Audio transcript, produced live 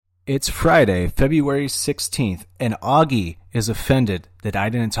It's Friday, February 16th, and Augie is offended that I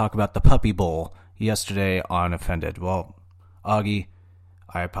didn't talk about the Puppy Bowl yesterday on Offended. Well, Augie,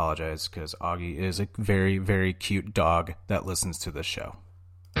 I apologize, because Augie is a very, very cute dog that listens to this show.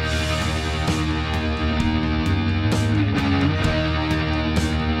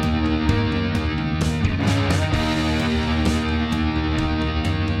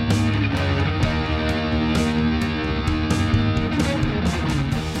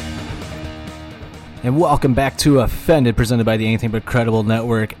 And welcome back to Offended, presented by the Anything But Credible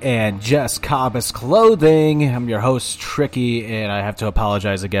Network and Jess Cabas Clothing. I'm your host, Tricky, and I have to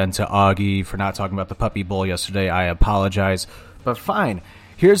apologize again to Augie for not talking about the Puppy Bowl yesterday. I apologize, but fine.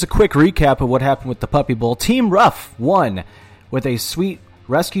 Here's a quick recap of what happened with the Puppy Bowl. Team Rough won with a sweet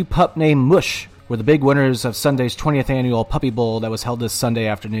rescue pup named Mush. Were the big winners of Sunday's 20th annual Puppy Bowl that was held this Sunday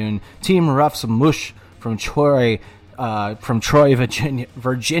afternoon. Team Rough's Mush from Troy,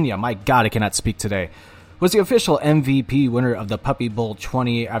 Virginia, my God, I cannot speak today, was the official MVP winner of the Puppy Bowl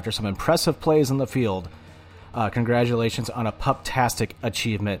 20 after some impressive plays on the field. Congratulations on a pup-tastic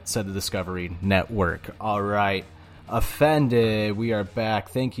achievement, said the Discovery Network. All right, Offended, we are back.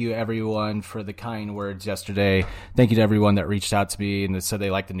 Thank you, everyone, for the kind words yesterday. Thank you to everyone that reached out to me and said they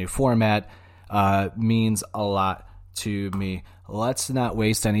liked the new format. Means a lot to me. Let's not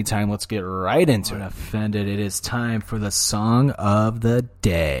waste any time. Let's get right into it. Offended, it is time for the Song of the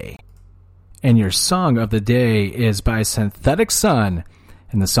Day. And your Song of the Day is by Synthetic Sun.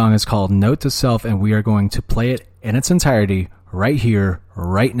 And the song is called Note to Self, and we are going to play it in its entirety right here,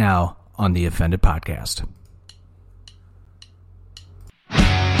 right now on the Offended Podcast.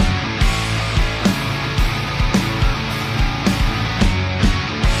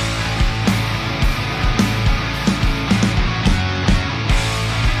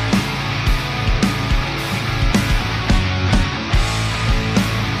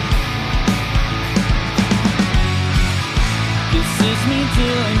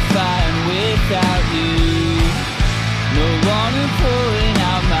 Doing fine without you. No longer pouring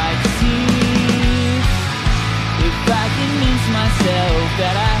out my tears. If I convince myself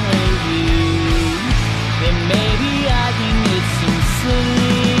that I hate you, then maybe I can get some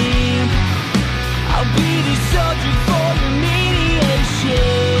sleep. I'll be the soldier for your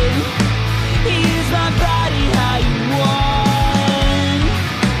mediation. Use my body how you want.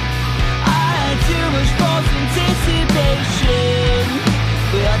 I had too much false anticipation,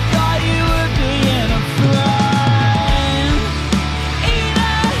 but I thought you were being a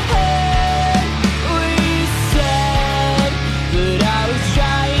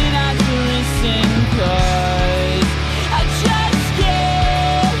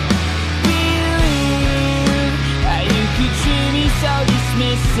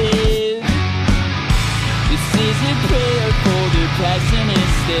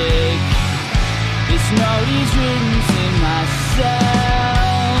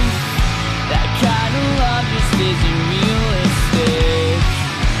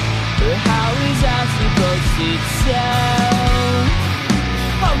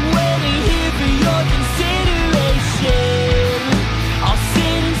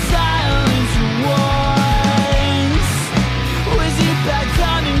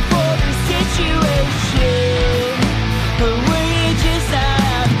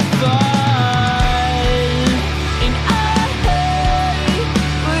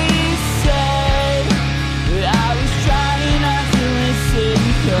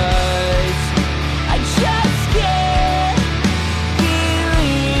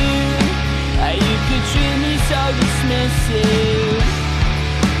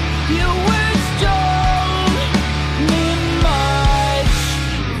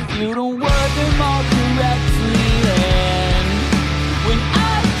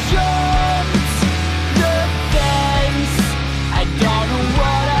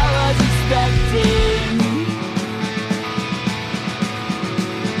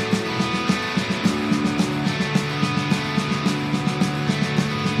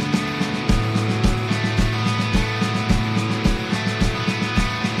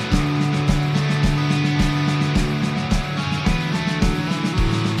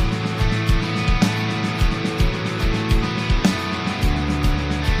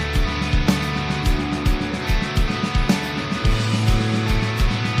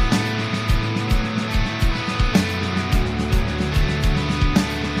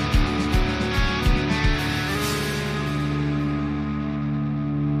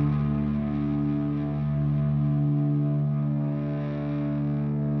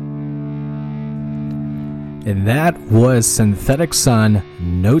And that was Synthetic Sun,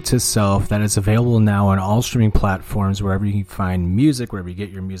 Note to Self. That is available now on all streaming platforms, wherever you can find music, wherever you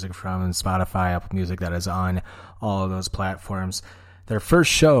get your music from, and Spotify, Apple Music, that is on all of those platforms. Their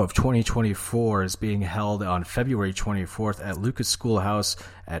first show of 2024 is being held on February 24th at Lucas Schoolhouse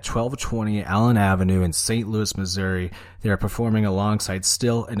at 1220 Allen Avenue in St. Louis, Missouri. They are performing alongside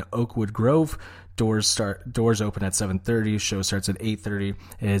Still in Oakwood Grove. Doors open at 7:30. Show starts at 8:30.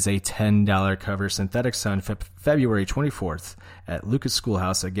 It is a $10 cover. Synthetic Sun, February 24th at Lucas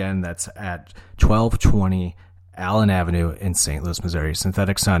Schoolhouse. Again, that's at 1220 Allen Avenue in St. Louis, Missouri.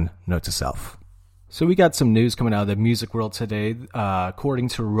 Synthetic Sun, Note to Self. So we got some news coming out of the music world today. According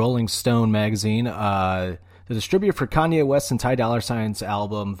to Rolling Stone magazine, the distributor for Kanye West and Ty Dolla $ign's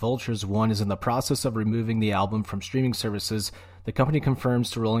album Vultures 1 is in the process of removing the album from streaming services. The company confirms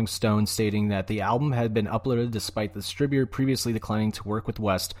to Rolling Stone, stating that the album had been uploaded despite the distributor previously declining to work with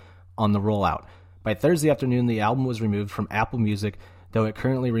West on the rollout. By Thursday afternoon, the album was removed from Apple Music, though it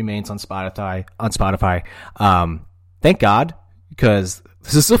currently remains on Spotify. Thank God, because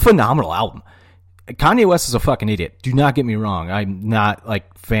this is a phenomenal album. Kanye West is a fucking idiot. Do not get me wrong. I'm not a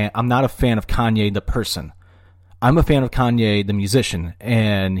fan of Kanye the person. I'm a fan of Kanye the musician,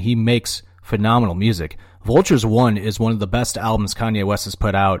 and he makes phenomenal music. Vultures 1 is one of the best albums Kanye West has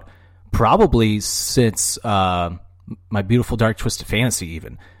put out, probably since My Beautiful Dark Twisted Fantasy,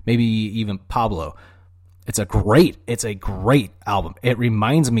 maybe even Pablo. It's a great album. It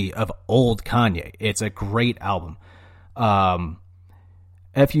reminds me of old Kanye. It's a great album.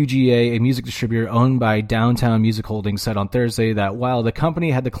 FUGA, a music distributor owned by Downtown Music Holdings, said on Thursday that while the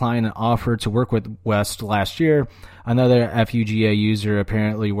company had declined an offer to work with West last year, another FUGA user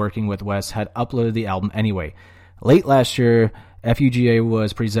apparently working with West had uploaded the album anyway. Late last year, FUGA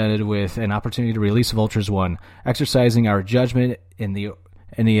was presented with an opportunity to release Vultures 1. Exercising our judgment in the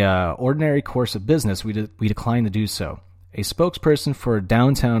ordinary course of business, we declined to do so. A spokesperson for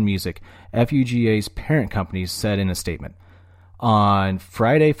Downtown Music, FUGA's parent company, said in a statement. On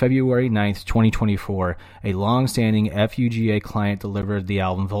Friday, February 9th, 2024, a long-standing FUGA client delivered the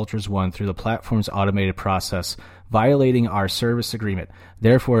album Vultures 1 through the platform's automated process, violating our service agreement.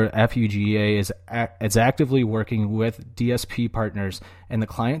 Therefore, FUGA is actively working with DSP partners and the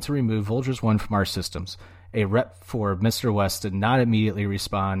client to remove Vultures 1 from our systems. A rep for Mr. West did not immediately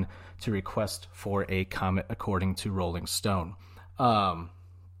respond to request for a comment, according to Rolling Stone.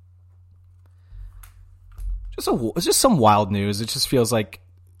 It's just some wild news. It just feels like,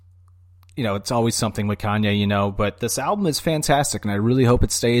 it's always something with Kanye, but this album is fantastic, and I really hope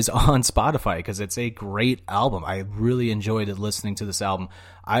it stays on Spotify because it's a great album. I really enjoyed listening to this album.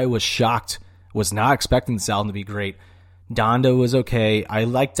 I was shocked, was not expecting this album to be great. Donda was okay. I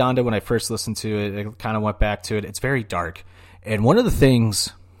liked Donda when I first listened to it. I kind of went back to it. It's very dark. And one of the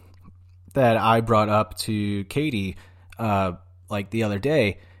things that I brought up to Katie the other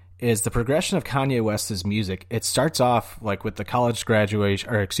day is the progression of Kanye West's music. It starts off with the college graduation,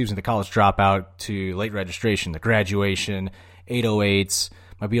 the college dropout to late registration, the graduation, 808s,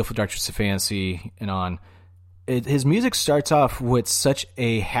 My Beautiful Dark Twisted Fantasy, and on. His music starts off with such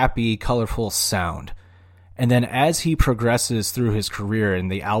a happy, colorful sound. And then as he progresses through his career,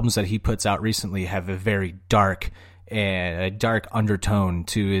 and the albums that he puts out recently have a very dark undertone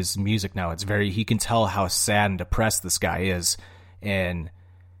to his music now. He can tell how sad and depressed this guy is. And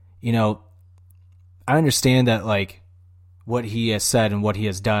I understand that, what he has said and what he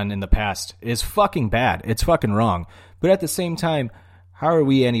has done in the past is fucking bad. It's fucking wrong. But at the same time, how are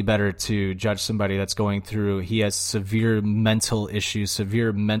we any better to judge somebody that's going through, he has severe mental issues,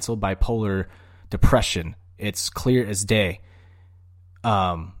 severe mental bipolar depression. It's clear as day.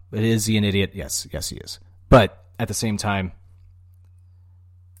 But is he an idiot? Yes, he is. But at the same time,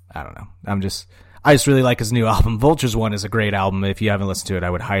 I don't know. I just really like his new album. Vultures 1 is a great album. If you haven't listened to it, I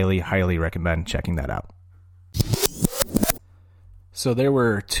would highly, highly recommend checking that out. So there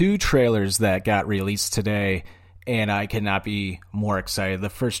were 2 trailers that got released today, and I cannot be more excited. The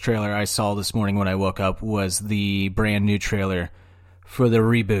first trailer I saw this morning when I woke up was the brand new trailer for the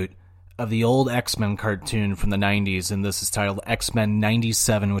reboot of the old X-Men cartoon from the 90s, and this is titled X-Men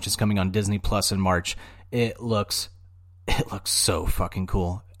 97, which is coming on Disney Plus in March. It looks so fucking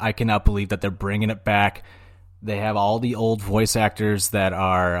cool. I cannot believe that they're bringing it back. They have all the old voice actors that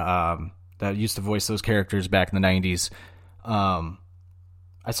are that used to voice those characters back in the 90s.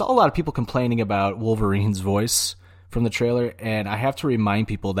 I saw a lot of people complaining about Wolverine's voice from the trailer, and I have to remind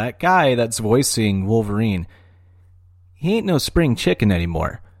people, that guy that's voicing Wolverine, he ain't no spring chicken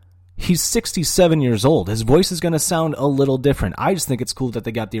anymore. He's 67 years old. His voice is going to sound a little different. I just think it's cool that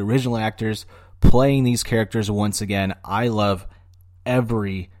they got the original actors playing these characters once again. I love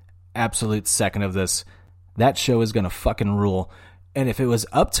every absolute second of this. that show is going to fucking rule. And if it was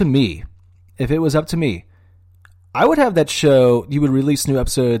up to me, I would have that show, you would release new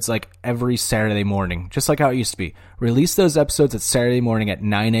episodes like every Saturday morning, just like how it used to be. Release those episodes at Saturday morning at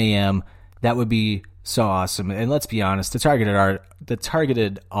 9 a.m. That would be so awesome. And let's be honest, the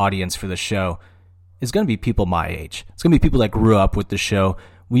targeted audience for the show is going to be people my age. It's going to be people that grew up with the show.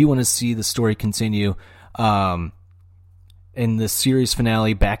 We want to see the story continue. In the series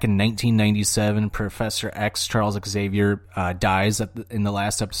finale back in 1997, Professor X, Charles Xavier, dies in the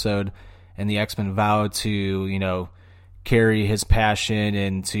last episode, and the X-Men vow to, carry his passion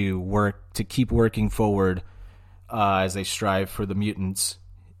and to keep working forward as they strive for the mutants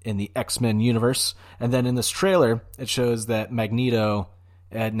in the X-Men universe. And then in this trailer, it shows that Magneto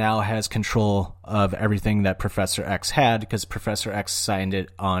now has control of everything that Professor X had, because Professor X signed it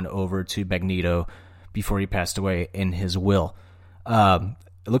on over to Magneto before he passed away in his will. It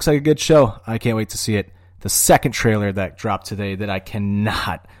looks like a good show. I can't wait to see it. The second trailer that dropped today that I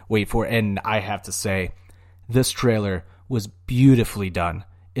cannot wait for, and I have to say, this trailer was beautifully done.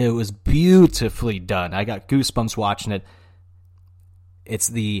 It was beautifully done. I got goosebumps watching it. It's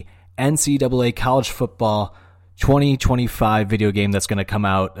the NCAA College Football 2025 video game that's going to come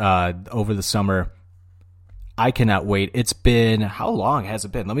out over the summer. I cannot wait. It's been, how long has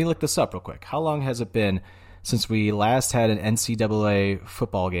it been? Let me look this up real quick. How long has it been since we last had an NCAA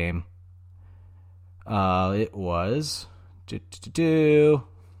football game? It was, the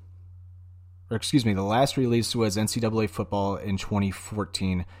last release was NCAA football in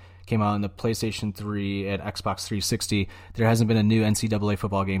 2014. Came out on the PlayStation 3 and Xbox 360. There hasn't been a new NCAA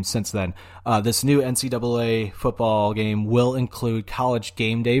football game since then. This new NCAA football game will include College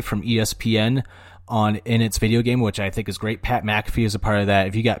Game Day from ESPN in its video game, which I think is great. Pat McAfee is a part of that.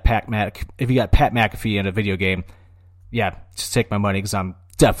 If you got Pat McAfee in a video game, yeah, just take my money, because I'm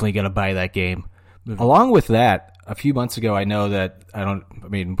definitely going to buy that game. Along with that, a few months ago, I know that I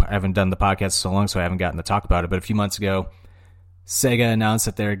haven't done the podcast so long, so I haven't gotten to talk about it, but a few months ago, Sega announced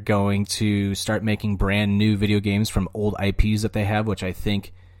that they're going to start making brand new video games from old IPs that they have, which I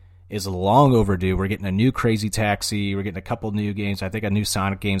think is long overdue. We're getting a new Crazy Taxi. We're getting a couple new games. I think a new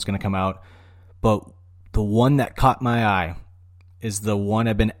Sonic game is going to come out. But the one that caught my eye is the one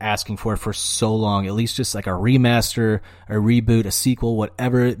I've been asking for so long, at least just like a remaster, a reboot, a sequel,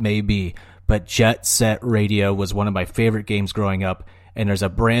 whatever it may be. But Jet Set Radio was one of my favorite games growing up, and there's a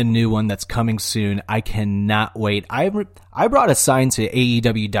brand new one that's coming soon. I cannot wait. I brought a sign to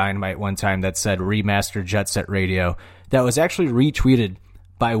AEW Dynamite one time that said Remaster Jet Set Radio that was actually retweeted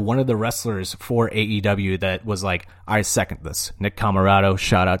by one of the wrestlers for AEW that was like, I second this. Nick Camarado,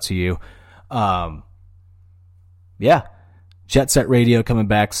 shout out to you. Yeah, Jet Set Radio coming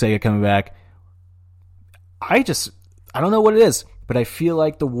back, Sega coming back. I don't know what it is, but I feel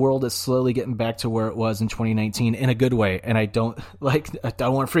like the world is slowly getting back to where it was in 2019 in a good way. And I don't want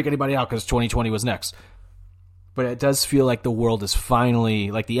to freak anybody out because 2020 was next. But it does feel like the world is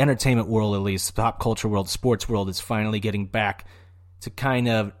finally, like the entertainment world at least, pop culture world, sports world is finally getting back to kind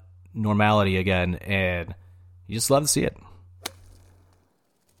of normality again. And you just love to see it.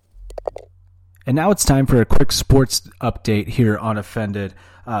 And now it's time for a quick sports update here on Offended.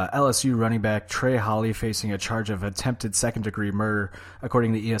 LSU running back Trey Holly facing a charge of attempted second-degree murder.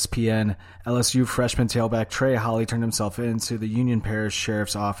 According to ESPN, LSU freshman tailback Trey Holly turned himself into the Union Parish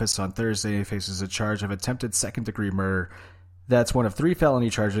Sheriff's Office on Thursday and faces a charge of attempted second-degree murder. That's one of 3 felony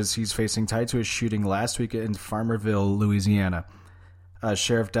charges he's facing tied to a shooting last week in Farmerville, Louisiana.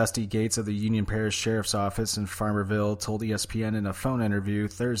 Sheriff Dusty Gates of the Union Parish Sheriff's Office in Farmerville told ESPN in a phone interview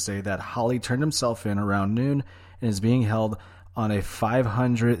Thursday that Holly turned himself in around noon and is being held on a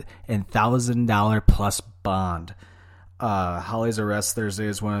 $500 and $1,000 plus bond. Holly's arrest Thursday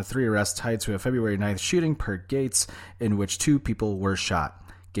is one of 3 arrests tied to a February 9th shooting per Gates in which 2 people were shot.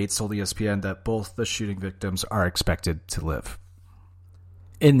 Gates told ESPN that both the shooting victims are expected to live.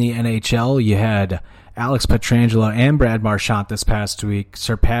 In the NHL, you had Alex Pietrangelo and Brad Marchand this past week,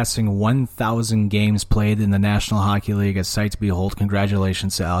 surpassing 1,000 games played in the National Hockey League. A sight to behold.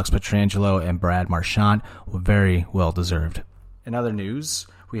 Congratulations to Alex Pietrangelo and Brad Marchand. Very well deserved. In other news,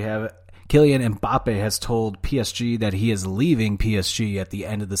 we have Kylian Mbappe has told PSG that he is leaving PSG at the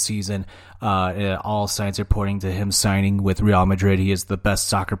end of the season. All signs are pointing to him signing with Real Madrid. He is the best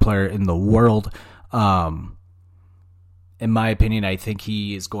soccer player in the world. In my opinion, I think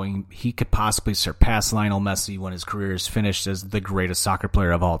he could possibly surpass Lionel Messi when his career is finished as the greatest soccer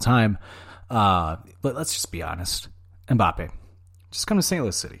player of all time. But let's just be honest. Mbappe, just come to St.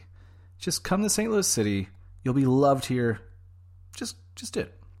 Louis City. Just come to St. Louis City. You'll be loved here. Just do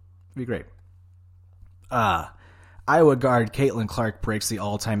it. It'd be great. Iowa guard Caitlin Clark breaks the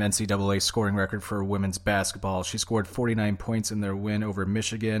all-time NCAA scoring record for women's basketball. She scored 49 points in their win over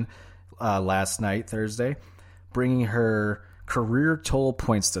Michigan last night, Thursday, bringing her career total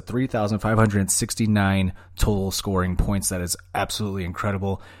points to 3,569 total scoring points. That is absolutely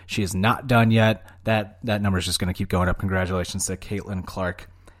incredible. She is not done yet. That number is just going to keep going up. Congratulations to Caitlin Clark.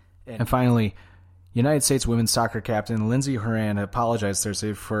 And finally, United States women's soccer captain Lindsey Horan apologized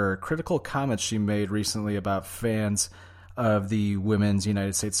Thursday for critical comments she made recently about fans of the women's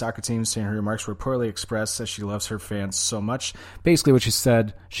United States soccer team, saying her remarks were poorly expressed as she loves her fans so much. Basically what she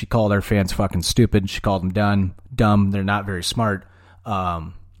said, she called our fans fucking stupid. She called them dumb. They're not very smart.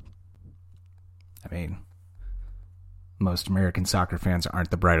 Most American soccer fans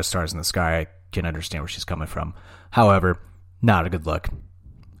aren't the brightest stars in the sky. I can understand where she's coming from. However, not a good look.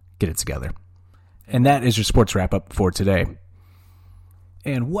 Get it together. And that is your sports wrap-up for today.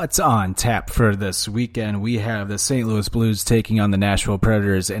 And what's on tap for this weekend? We have the St. Louis Blues taking on the Nashville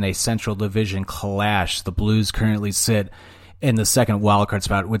Predators in a Central Division clash. The Blues currently sit in the second wildcard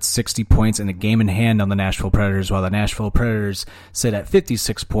spot with 60 points and a game in hand on the Nashville Predators, while the Nashville Predators sit at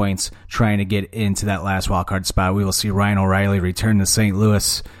 56 points trying to get into that last wildcard spot. We will see Ryan O'Reilly return to St.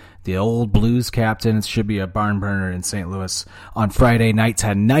 Louis. The old Blues captain. It should be a barn burner in St. Louis. On Friday night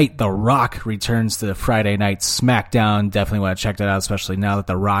tonight, The Rock returns to the Friday night SmackDown. Definitely want to check that out, especially now that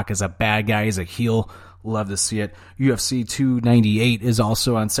The Rock is a bad guy. He's a heel. Love to see it. UFC 298 is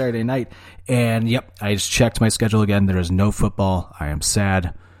also on Saturday night. And, yep, I just checked my schedule again. There is no football. I am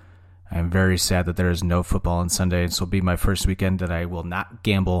sad. I am very sad that there is no football on Sunday. This will be my first weekend that I will not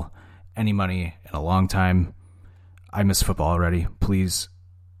gamble any money in a long time. I miss football already. Please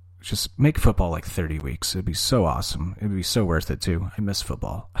just make football like 30 weeks. It'd be so awesome. It'd be so worth it, too. I miss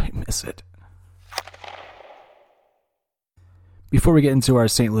football. I miss it. Before we get into our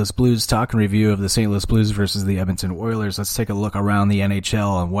St. Louis Blues talk and review of the St. Louis Blues versus the Edmonton Oilers, let's take a look around the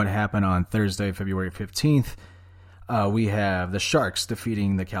NHL and what happened on Thursday, February 15th. We have the Sharks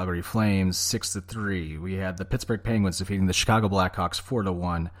defeating the Calgary Flames 6-3. We had the Pittsburgh Penguins defeating the Chicago Blackhawks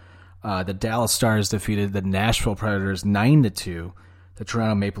 4-1. The Dallas Stars defeated the Nashville Predators 9-2. The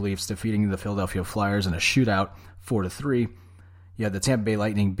Toronto Maple Leafs defeating the Philadelphia Flyers in a shootout 4-3. You had the Tampa Bay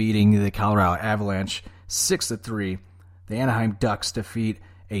Lightning beating the Colorado Avalanche 6-3. The Anaheim Ducks defeat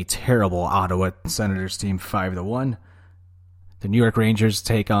a terrible Ottawa Senators team 5-1. The New York Rangers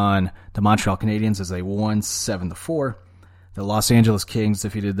take on the Montreal Canadiens as they won 7-4. The Los Angeles Kings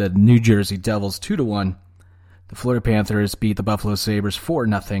defeated the New Jersey Devils 2-1. The Florida Panthers beat the Buffalo Sabres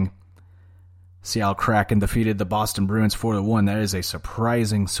 4-0. Seattle Kraken defeated the Boston Bruins 4-1. That is a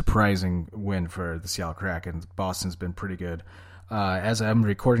surprising win for the Seattle Kraken. Boston's been pretty good. As I'm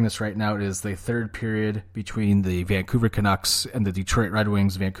recording this right now, it is the third period between the Vancouver Canucks and the Detroit Red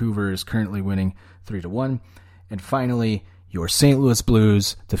Wings. Vancouver is currently winning 3-1. And finally, your St. Louis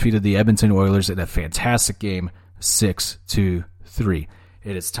Blues defeated the Edmonton Oilers in a fantastic game, 6-3.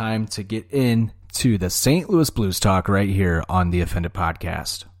 It is time to get into the St. Louis Blues talk right here on the Offended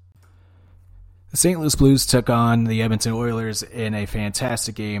Podcast. The St. Louis Blues took on the Edmonton Oilers in a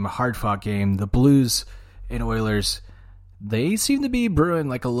fantastic game, a hard-fought game. The Blues and Oilers, they seem to be brewing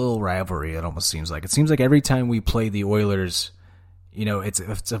like a little rivalry, it almost seems like. It seems like every time we play the Oilers, you know, it's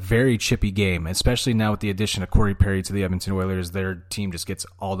a very chippy game, especially now with the addition of Corey Perry to the Edmonton Oilers. Their team just gets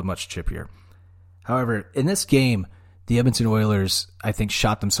all the much chippier. However, in this game, the Edmonton Oilers, I think,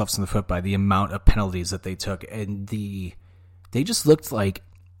 shot themselves in the foot by the amount of penalties that they took, and they just looked like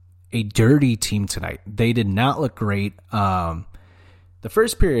a dirty team tonight. They did not look great. The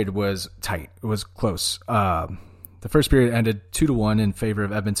first period was tight. It was close. The first period ended 2-1 in favor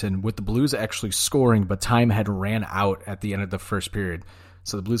of Edmonton, with the Blues actually scoring, but time had ran out at the end of the first period.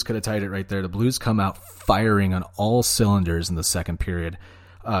 So the Blues could have tied it right there. The Blues come out firing on all cylinders in the second period.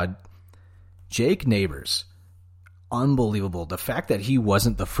 Jake Neighbors, unbelievable. The fact that he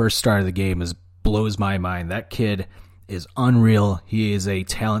wasn't the first star of the game blows my mind. That kid is unreal. He is a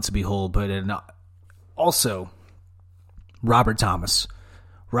talent to behold. But also, Robert Thomas.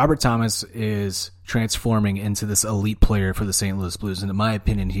 Robert Thomas is transforming into this elite player for the St. Louis Blues, and in my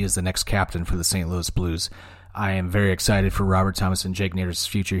opinion, he is the next captain for the St. Louis Blues. I am very excited for Robert Thomas and Jake Neighbors'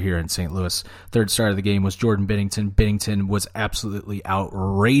 future here in St. Louis. Third star of the game was Jordan Binnington. Binnington was absolutely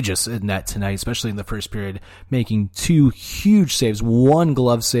outrageous in that tonight, especially in the first period, making two huge saves, one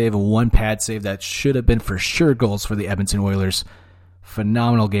glove save and one pad save that should have been for sure goals for the Edmonton Oilers.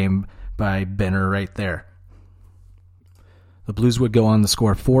 Phenomenal game by Benner right there. The Blues would go on to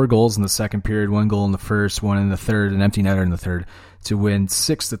score 4 goals in the second period, 1 goal in the first, 1 in the third, an empty netter in the third, to win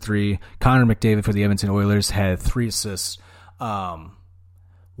 6-3. Connor McDavid for the Edmonton Oilers had 3 assists. One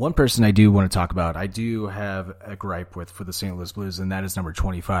One person I do want to talk about, I do have a gripe with for the St. Louis Blues, and that is number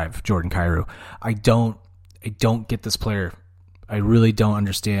 25, Jordan Kyrou. I don't get this player. I really don't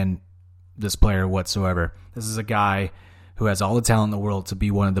understand this player whatsoever. This is a guy who has all the talent in the world to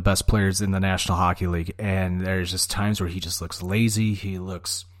be one of the best players in the National Hockey League, and there's just times where he just looks lazy. He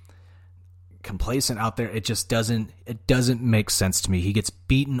looks complacent out there. It just doesn't make sense to me. He gets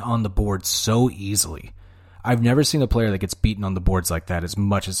beaten on the board so easily. I've never seen a player that gets beaten on the boards like that as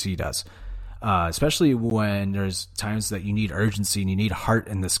much as he does, especially when there's times that you need urgency and you need heart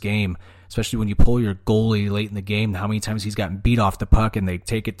in this game, especially when you pull your goalie late in the game. How many times he's gotten beat off the puck and they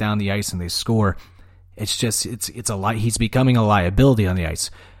take it down the ice and they score. It's just, it's a lot. He's becoming a liability on the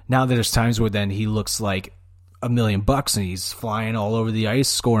ice. Now there's times where then he looks like $1 million and he's flying all over the ice,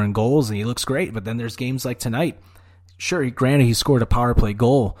 scoring goals, and he looks great. But then there's games like tonight. Sure, granted, he scored a power play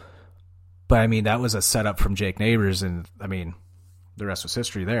goal, but, I mean, that was a setup from Jake Neighbors, and, I mean, the rest was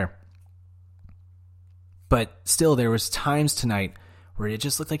history there. But still, there was times tonight where it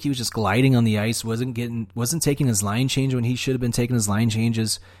just looked like he was just gliding on the ice, wasn't taking his line change when he should have been taking his line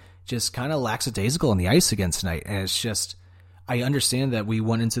changes, just kind of lackadaisical on the ice again tonight. And it's just, I understand that we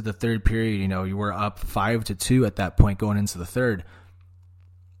went into the third period, you were up 5-2 at that point going into the third.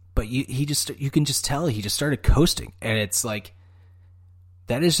 But you can just tell he just started coasting, and it's like,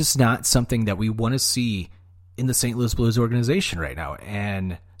 that is just not something that we want to see in the St. Louis Blues organization right now.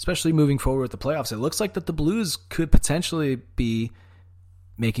 And especially moving forward with the playoffs, it looks like that the Blues could potentially be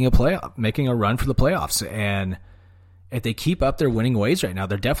making a run for the playoffs. And if they keep up their winning ways right now,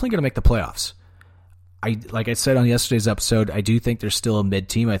 they're definitely going to make the playoffs. Like I said on yesterday's episode, I do think there's still a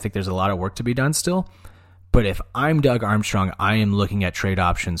mid-team. I think there's a lot of work to be done still. But if I'm Doug Armstrong, I am looking at trade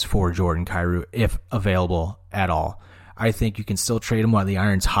options for Jordan Kyrou, if available at all. I think you can still trade him while the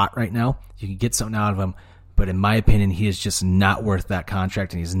iron's hot right now. You can get something out of him. But in my opinion, he is just not worth that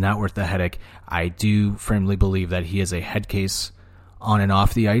contract, and he's not worth the headache. I do firmly believe that he is a head case on and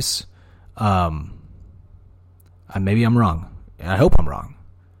off the ice. Maybe I'm wrong. I hope I'm wrong.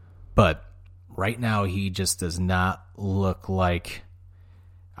 But right now, he just does not look like...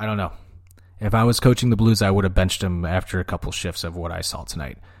 I don't know. If I was coaching the Blues, I would have benched him after a couple shifts of what I saw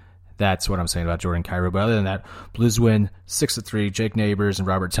tonight. That's what I'm saying about Jordan Kyrou. But other than that, Blues win 6-3. Jake Neighbors and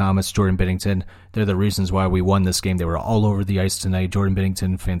Robert Thomas, Jordan Binnington, they're the reasons why we won this game. They were all over the ice tonight. Jordan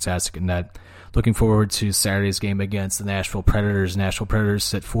Binnington, fantastic in that. Looking forward to Saturday's game against the Nashville Predators. Nashville Predators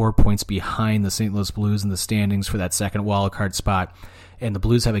sit 4 points behind the St. Louis Blues in the standings for that second wild card spot. And the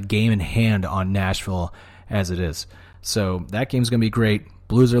Blues have a game in hand on Nashville as it is. So that game's going to be great.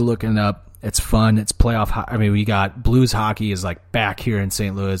 Blues are looking up. It's fun. It's playoff. We got Blues hockey is like back here in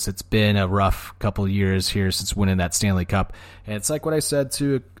St. Louis. It's been a rough couple of years here since winning that Stanley Cup. And it's like what I said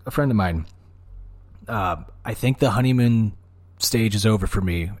to a friend of mine. I think the honeymoon stage is over for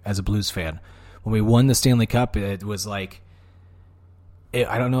me as a Blues fan. When we won the Stanley Cup, it was like,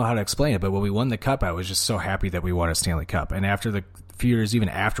 I don't know how to explain it, but when we won the Cup, I was just so happy that we won a Stanley Cup. And after the few years, even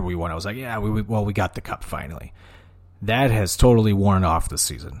after we won, I was like, yeah, we got the Cup finally. That has totally worn off this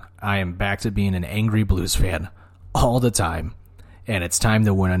season. I am back to being an angry Blues fan all the time, and it's time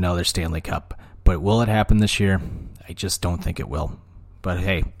to win another Stanley Cup. But will it happen this year? I just don't think it will. But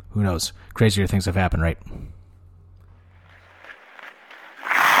hey, who knows? Crazier things have happened, right?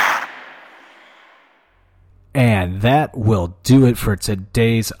 And that will do it for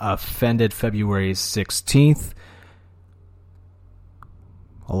today's Offended February 16th.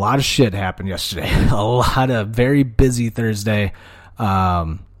 A lot of shit happened yesterday. A lot of very busy Thursday.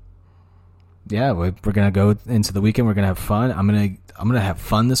 We're gonna go into the weekend. We're gonna have fun. I'm gonna have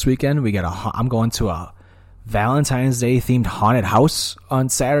fun this weekend. I'm going to a Valentine's Day themed haunted house on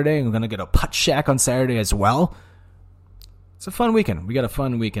Saturday. I'm gonna get a putt shack on Saturday as well. It's a fun weekend. We got a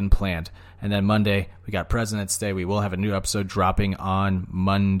fun weekend planned. And then Monday, we got President's Day. We will have a new episode dropping on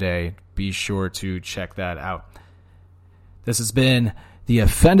Monday. Be sure to check that out. This has been the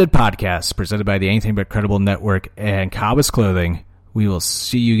Offended Podcast, presented by the Anything But Credible Network and Cowboys Clothing. We will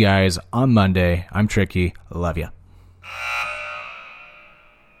see you guys on Monday. I'm Tricky. Love ya.